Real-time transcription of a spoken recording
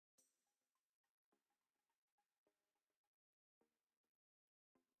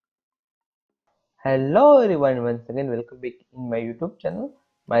Hello everyone, once again welcome back in my YouTube channel.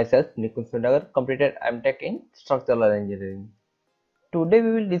 Myself Nikun Sundagar, completed MTech in Structural Engineering. Today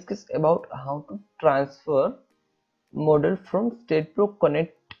we will discuss about how to transfer model from STAAD.Pro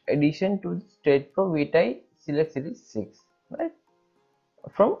CONNECT Edition to STAAD.Pro V8i Select Series 6, right?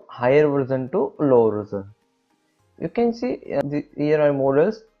 From higher version to lower version. You can see here are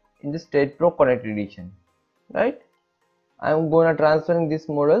models in the STAAD.Pro CONNECT Edition, right? I'm gonna transferring this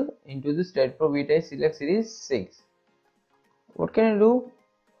model into the STAAD.Pro V8i Select Series 6. What can I do?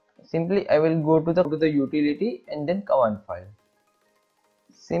 Simply I will go to the utility and then command file.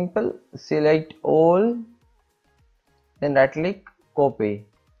 Simple, select all, then right click, copy.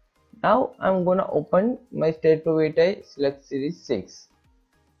 Now I'm gonna open my STAAD.Pro V8i Select Series 6.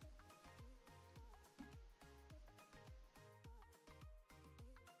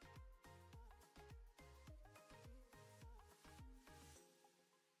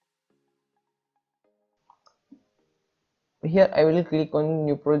 Here I will click on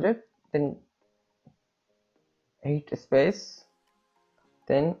new project, then hit space,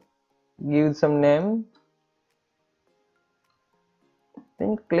 then give some name,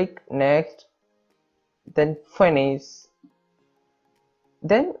 then click next, then finish,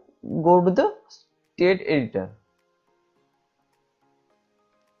 then go to the state editor.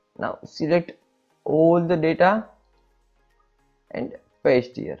 Now select all the data and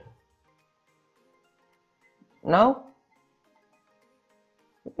paste here. Now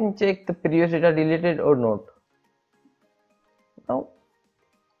you can check the previous data deleted or not. Now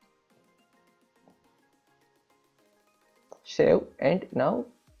save and now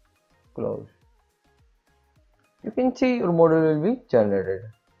close. You can see your model will be generated.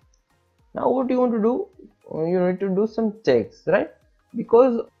 Now what you want to do, you need to do some checks, right?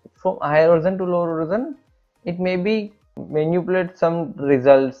 Because from higher version to lower version it may be manipulate some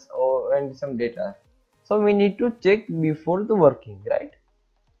results and some data, so we need to check before the working, right?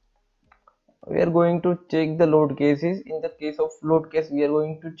 We are going to check the load cases. In the case of load case, we are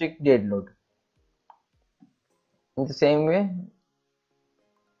going to check dead load. In the same way,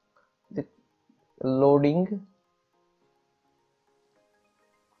 the loading,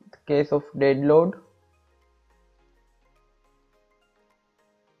 the case of dead load,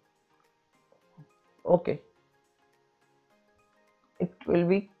 okay, it will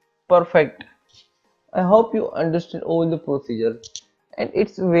be perfect. I hope you understand all the procedure, and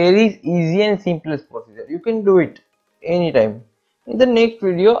it's very easy and simplest procedure. You can do it anytime. In the next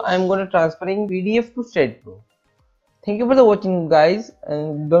video, I am going to transferring PDF to STAAD.Pro. Thank you for the watching, guys,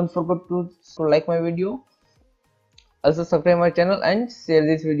 and don't forget to like my video, also subscribe my channel and share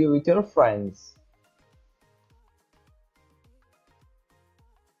this video with your friends.